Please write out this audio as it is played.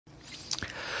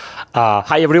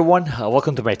Hi everyone,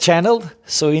 welcome to my channel.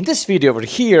 So in this video over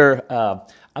here,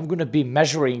 I'm going to be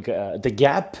measuring the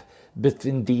gap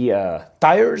between the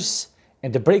tires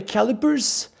and the brake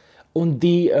calipers on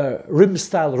the rim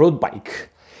style road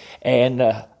bike. And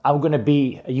I'm going to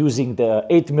be using the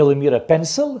 8mm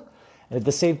pencil. And at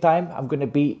the same time, I'm going to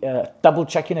be double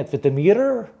checking it with the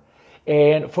meter.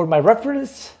 And for my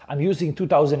reference, I'm using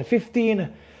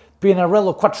 2015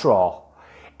 Pinarello Quattro.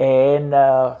 And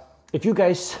if you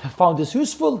guys found this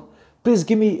useful, please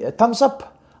give me a thumbs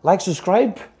up, like,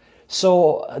 subscribe,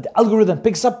 so the algorithm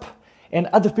picks up and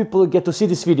other people get to see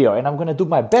this video. And I'm gonna do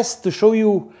my best to show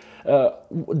you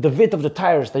the width of the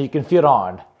tires that you can fit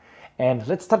on. And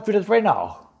let's start with it right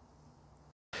now.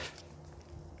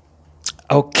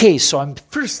 Okay, so I'm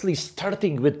firstly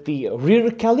starting with the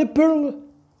rear caliper,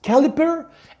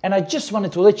 and I just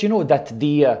wanted to let you know that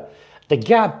the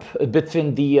gap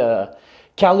between the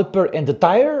caliper and the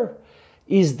tire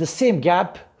is the same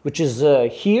gap, which is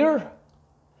here,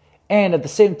 and at the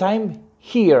same time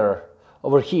here,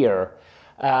 over here.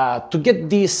 To get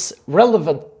this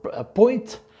relevant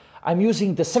point, I'm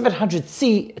using the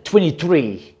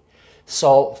 700C23.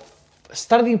 So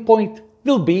starting point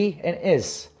will be and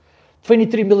is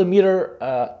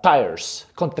 23mm tires,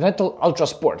 Continental Ultra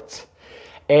Sport.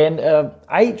 And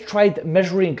I tried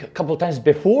measuring a couple times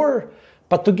before,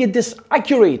 but to get this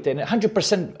accurate and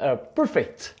 100%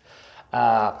 perfect,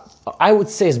 I would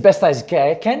say as best as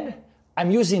I can,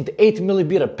 I'm using the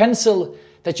 8mm pencil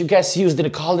that you guys used in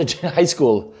college and high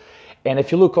school. And if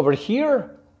you look over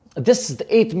here, this is the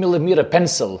 8mm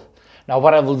pencil. Now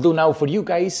what I will do now for you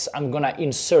guys, I'm gonna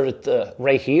insert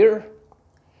right here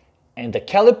and the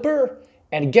caliper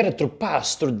and get it to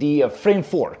pass through the frame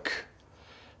fork.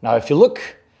 Now if you look,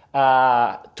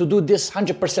 to do this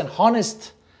 100%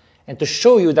 honest and to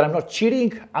show you that I'm not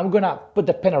cheating, I'm gonna put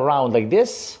the pen around like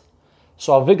this.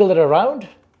 So I'll wiggle it around.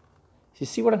 You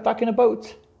see what I'm talking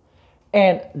about?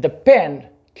 And the pen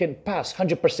can pass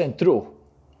 100% through.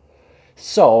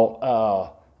 So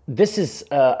this is,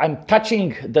 I'm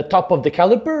touching the top of the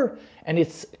caliper and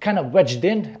it's kind of wedged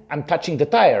in. I'm touching the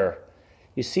tire.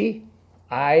 You see?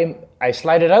 I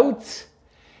slide it out,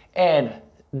 and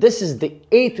this is the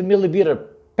 8mm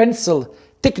pencil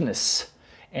thickness.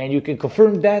 And you can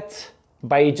confirm that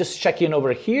by just checking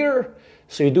over here.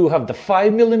 So you do have the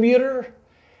 5mm,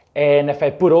 and if I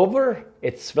put over,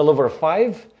 it's well over 5.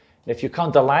 And if you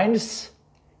count the lines,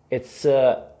 it's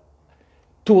 2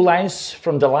 lines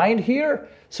from the line here.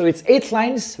 So it's 8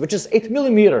 lines, which is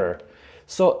 8mm.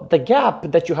 So the gap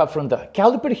that you have from the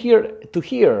caliper here to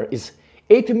here is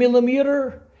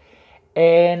 8mm,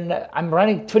 and I'm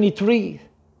running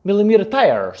 23mm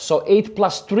tire. So 8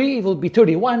 plus 3 will be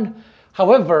 31.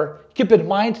 However, keep in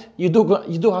mind, you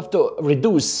do have to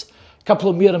reduce a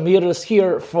couple of millimeters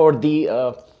here for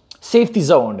the safety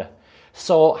zone.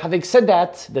 So having said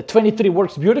that, the 23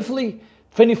 works beautifully,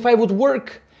 25 would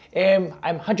work, and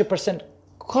I'm 100%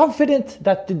 confident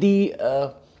that the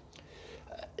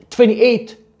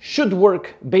 28 should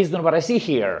work based on what I see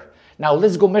here. Now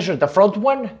let's go measure the front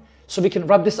one so we can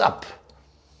wrap this up.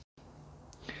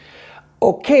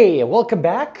 Okay, welcome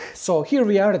back. So here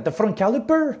we are at the front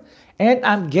caliper, and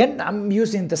I'm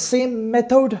using the same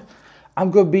method. I'm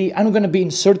gonna be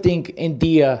inserting in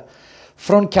the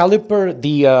front caliper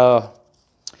the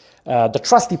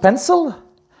trusty pencil,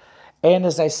 and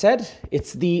as I said,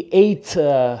 it's the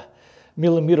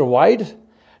 8mm wide.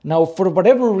 Now for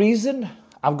whatever reason,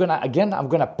 I'm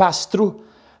gonna pass through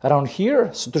around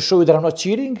here, so to show you that I'm not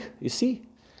cheating. You see?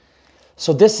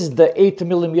 So this is the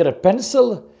 8mm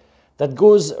pencil that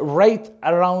goes right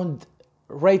around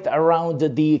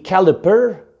the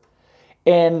caliper,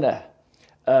 and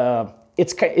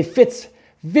it fits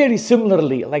very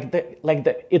similarly,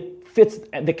 it fits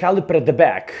the caliper at the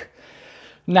back.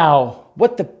 Now,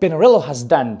 what the Pinarello has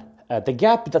done, the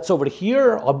gap that's over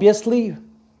here, obviously,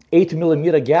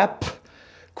 8mm gap,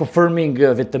 confirming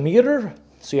with the meter.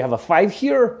 So you have a 5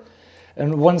 here,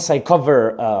 and once I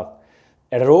cover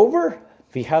it over,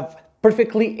 we have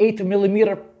perfectly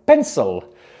 8mm pencil.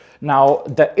 Now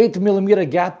the 8mm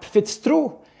gap fits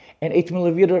through, and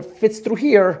 8mm fits through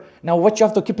here. Now what you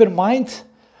have to keep in mind,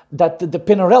 that the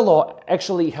Pinarello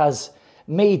actually has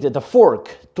made the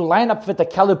fork to line up with the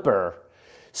caliper.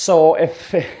 So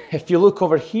if you look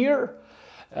over here,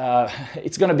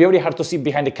 it's going to be very hard to see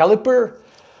behind the caliper.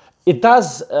 It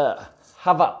does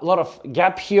have a lot of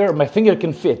gap here. My finger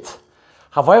can fit.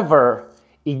 However,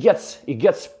 it gets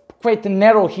quite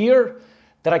narrow here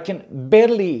that I can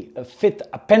barely fit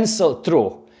a pencil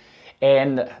through.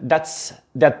 And that's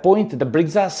that point that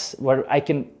brings us where I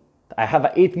have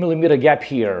an 8mm gap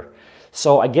here.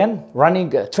 So again,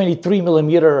 running a 23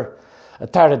 millimeter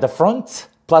tire at the front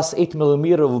plus 8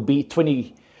 millimeter will be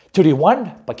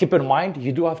 31. But keep in mind,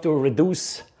 you do have to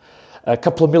reduce a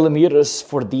couple of millimeters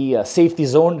for the safety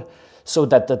zone so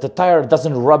that the tire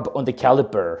doesn't rub on the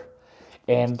caliper.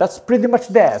 And that's pretty much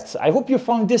that. I hope you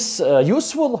found this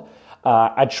useful.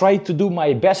 I tried to do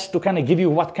my best to kind of give you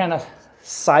what kind of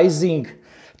sizing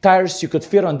tires you could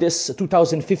fit on this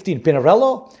 2015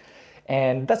 Pinarello.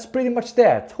 And that's pretty much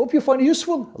that. Hope you found it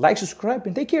useful. Like, subscribe,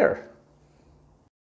 and take care.